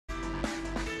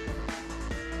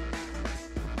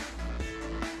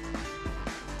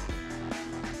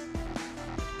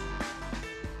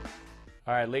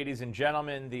All right, ladies and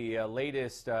gentlemen, the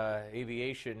latest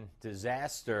aviation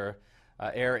disaster,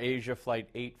 Air Asia Flight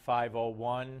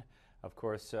 8501, of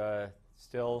course,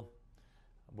 still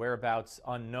whereabouts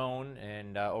unknown,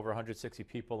 and over 160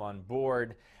 people on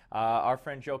board. Our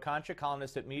friend Joe Concha,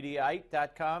 columnist at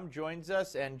Mediaite.com, joins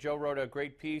us, and Joe wrote a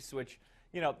great piece, which,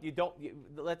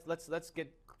 let's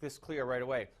get this clear right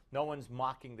away. No one's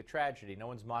mocking the tragedy. No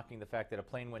one's mocking the fact that a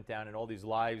plane went down and all these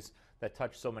lives that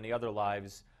touched so many other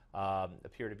lives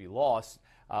appear to be lost.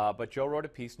 But Joe wrote a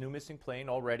piece, New Missing Plane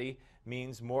Already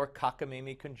Means More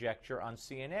Cockamamie Conjecture on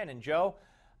CNN. And Joe,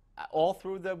 all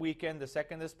through the weekend, the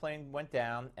second this plane went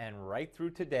down, and right through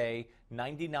today,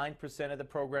 99% of the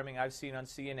programming I've seen on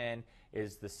CNN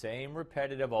is the same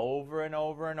repetitive over and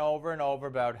over and over and over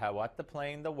about what the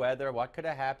plane, the weather, what could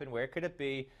have happened, where could it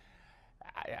be.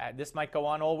 This might go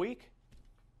on all week.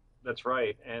 That's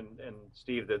right. And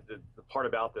Steve, the part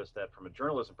about this that from a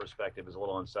journalism perspective is a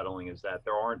little unsettling is that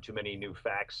there aren't too many new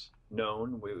facts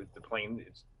known. The plane,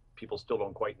 people still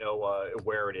don't quite know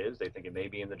where it is. They think it may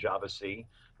be in the Java Sea.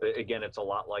 Again, it's a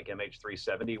lot like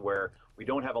MH370 where we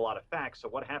don't have a lot of facts. So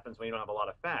what happens when you don't have a lot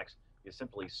of facts? You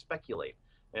simply speculate.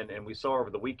 And we saw over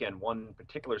the weekend, one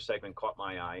particular segment caught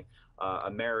my eye.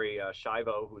 Mary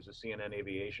Shivo, who's a CNN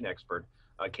aviation expert,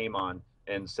 came on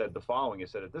and said the following. He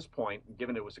said, at this point,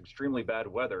 given it was extremely bad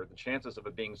weather, the chances of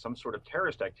it being some sort of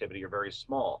terrorist activity are very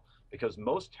small because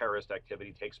most terrorist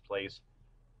activity takes place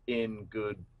in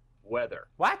good weather.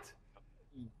 What?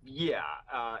 Yeah,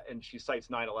 and she cites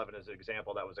 9/11 as an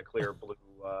example. That was a clear blue,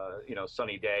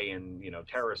 sunny day, and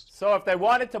terrorists. So if they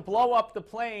wanted to blow up the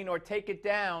plane or take it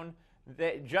down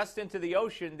just into the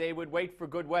ocean, they would wait for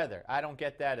good weather. I don't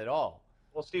get that at all.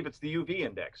 Well, Steve, it's the UV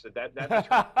index.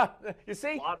 You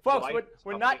see, folks,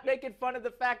 we're not making fun of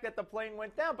the fact that the plane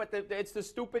went down, but it's the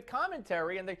stupid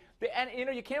commentary, and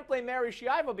you can't blame Mary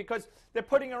Shivo because they're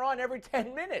putting her on every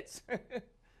 10 minutes.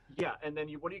 Yeah, and then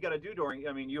what do you got to do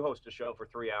you host a show for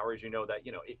 3 hours. You know that,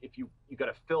 if you got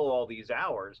to fill all these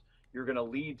hours, you're going to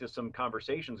lead to some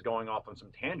conversations going off on some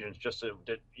tangents just so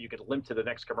that you could limp to the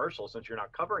next commercial since you're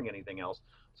not covering anything else.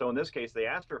 So in this case, they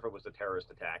asked her if it was a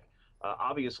terrorist attack.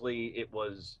 Obviously, it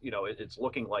was, it's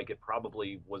looking like it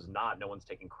probably was not. No one's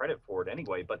taking credit for it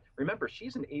anyway. But remember,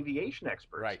 she's an aviation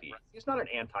expert. Right. She's not an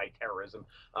anti-terrorism,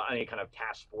 any kind of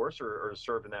task force or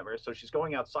served in that area. So she's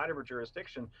going outside of her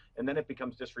jurisdiction, and then it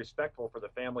becomes disrespectful for the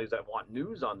families that want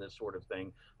news on this sort of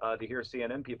thing to hear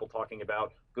CNN people talking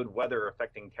about good weather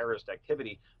affecting terrorist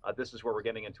activity. This is where we're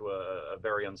getting into a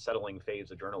very unsettling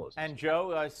phase of journalism. And Joe,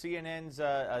 CNN's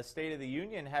State of the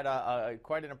Union had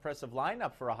quite an impressive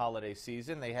lineup for a holiday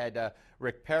season. They had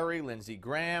Rick Perry, Lindsey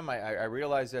Graham. I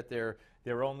realize that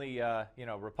they're only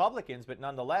Republicans, but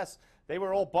nonetheless, they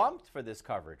were all bumped for this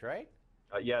coverage, right?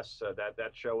 Yes,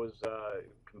 that show was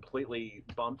completely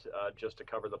bumped just to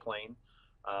cover the plane.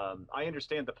 I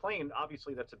understand the plane.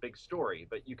 Obviously, that's a big story,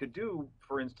 but you could do,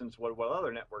 for instance, what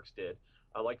other networks did.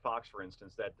 Like Fox, for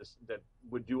instance, that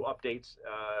would do updates,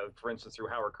 for instance, through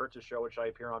Howard Kurtz's show, which I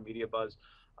appear on Media Buzz,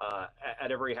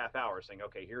 at every half hour, saying,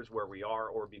 okay, here's where we are,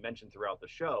 or be mentioned throughout the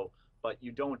show. But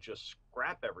you don't just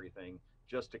scrap everything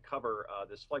just to cover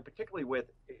this flight, particularly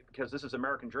because this is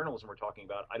American journalism we're talking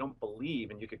about. I don't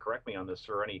believe, and you could correct me on this,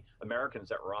 or any Americans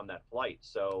that were on that flight.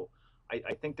 So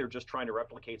I think they're just trying to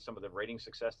replicate some of the rating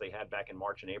success they had back in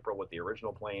March and April with the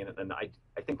original plane. And I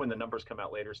think when the numbers come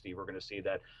out later, Steve, we're going to see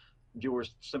that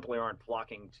viewers simply aren't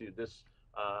flocking to this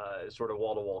sort of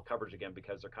wall-to-wall coverage again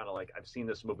because they're kind of like, I've seen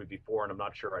this movie before, and I'm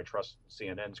not sure I trust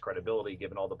CNN's credibility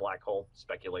given all the black hole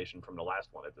speculation from the last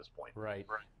one at this point. Right.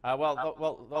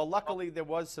 Well, luckily there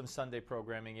was some Sunday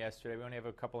programming yesterday. We only have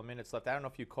a couple of minutes left. I don't know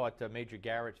if you caught Major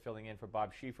Garrett filling in for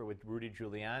Bob Schieffer with Rudy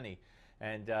Giuliani.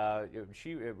 And I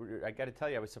got to tell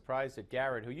you, I was surprised that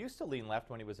Garrett, who used to lean left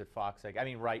when he was at Fox,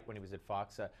 right when he was at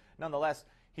Fox, nonetheless,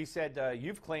 he said,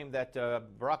 you've claimed that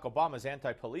Barack Obama's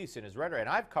anti-police in his rhetoric, and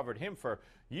I've covered him for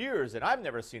years, and I've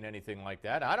never seen anything like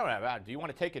that. I don't have. Do you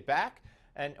want to take it back?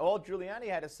 And all Giuliani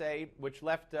had to say, which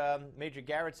left Major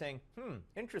Garrett saying,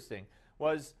 interesting,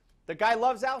 was the guy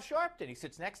loves Al Sharpton. He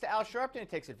sits next to Al Sharpton. He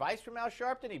takes advice from Al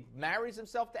Sharpton. He marries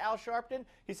himself to Al Sharpton.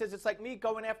 He says, it's like me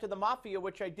going after the mafia,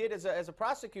 which I did as a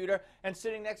prosecutor, and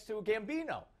sitting next to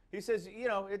Gambino. He says,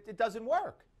 it doesn't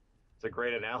work. It's a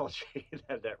great analogy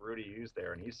that Rudy used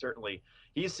there, and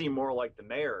he's seemed more like the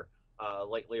mayor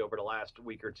lately over the last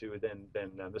week or two than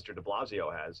Mr. de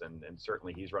Blasio has, and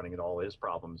certainly he's running into all his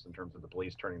problems in terms of the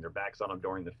police turning their backs on him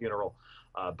during the funeral.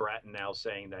 Bratton now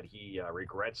saying that he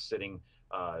regrets sitting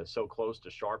so close to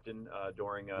Sharpton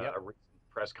during a recent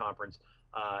press conference.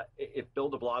 If Bill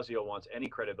de Blasio wants any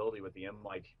credibility with the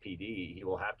NYPD, he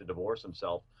will have to divorce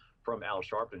himself from Al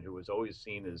Sharpton, who was always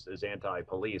seen as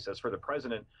anti-police. As for the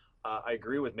president, I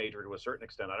agree with Major to a certain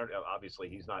extent. I don't obviously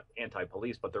he's not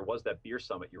anti-police, but there was that beer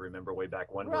summit you remember way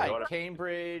back when. Right,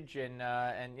 Cambridge,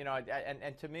 and you know,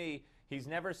 and to me, he's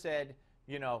never said,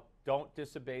 you know, don't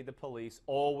disobey the police.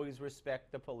 Always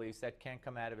respect the police. That can't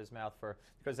come out of his mouth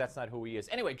because that's not who he is.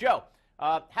 Anyway, Joe,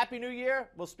 Happy New Year.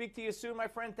 We'll speak to you soon, my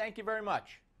friend. Thank you very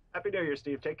much. Happy New Year,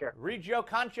 Steve. Take care. Read Joe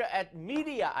Concha at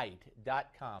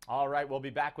Mediaite.com. All right, we'll be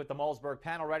back with the Malzberg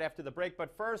panel right after the break.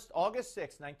 But first, August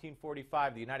 6,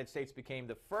 1945, the United States became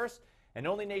the first and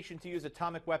only nation to use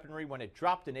atomic weaponry when it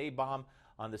dropped an A-bomb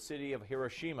on the city of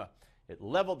Hiroshima. It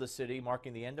leveled the city,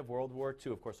 marking the end of World War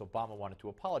II. Of course, Obama wanted to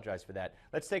apologize for that.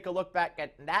 Let's take a look back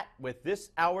at that with this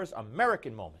hour's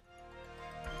American Moment.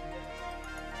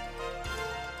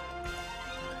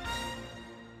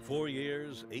 4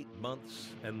 years, 8 months,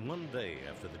 and 1 day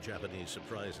after the Japanese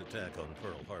surprise attack on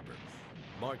Pearl Harbor,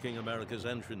 marking America's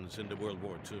entrance into World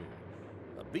War II,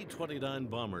 a B-29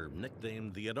 bomber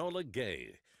nicknamed the Enola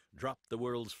Gay dropped the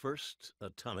world's first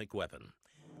atomic weapon.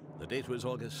 The date was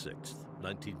August 6,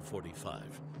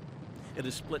 1945. In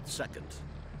a split second,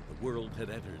 the world had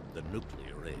entered the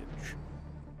nuclear age.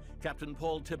 Captain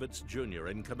Paul Tibbets Jr.,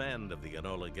 in command of the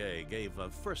Enola Gay, gave a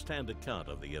first-hand account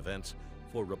of the events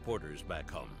for reporters back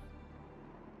home.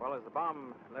 Well, as the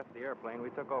bomb left the airplane, we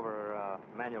took over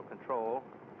manual control,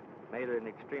 made an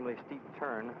extremely steep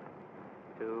turn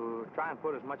to try and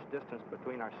put as much distance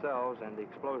between ourselves and the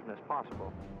explosion as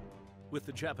possible. With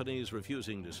the Japanese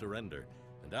refusing to surrender,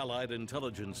 and Allied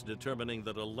intelligence determining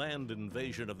that a land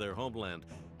invasion of their homeland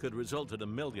could result in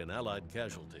 1 million Allied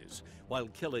casualties, while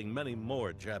killing many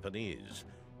more Japanese,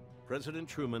 President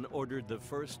Truman ordered the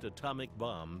first atomic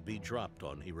bomb be dropped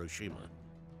on Hiroshima.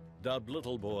 Dubbed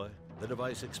Little Boy, the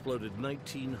device exploded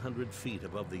 1,900 feet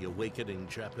above the awakening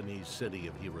Japanese city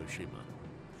of Hiroshima,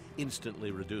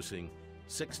 instantly reducing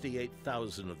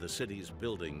 68,000 of the city's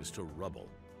buildings to rubble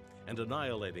and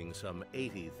annihilating some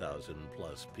 80,000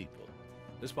 plus people.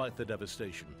 Despite the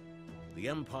devastation, the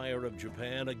Empire of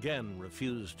Japan again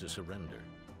refused to surrender.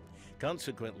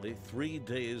 Consequently, 3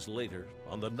 days later,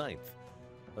 on the 9th,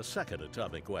 a second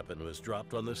atomic weapon was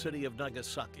dropped on the city of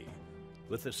Nagasaki,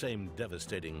 with the same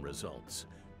devastating results.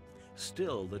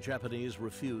 Still, the Japanese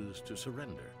refused to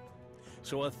surrender.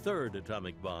 So a third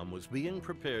atomic bomb was being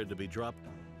prepared to be dropped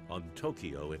on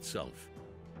Tokyo itself.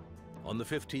 On the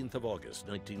 15th of August,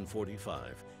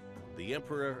 1945, the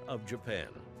Emperor of Japan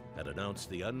had announced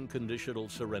the unconditional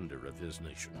surrender of his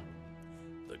nation.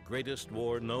 The greatest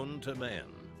war known to man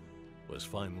was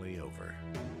finally over.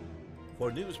 For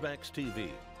Newsmax TV,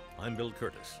 I'm Bill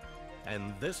Curtis,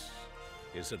 and this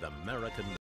is an American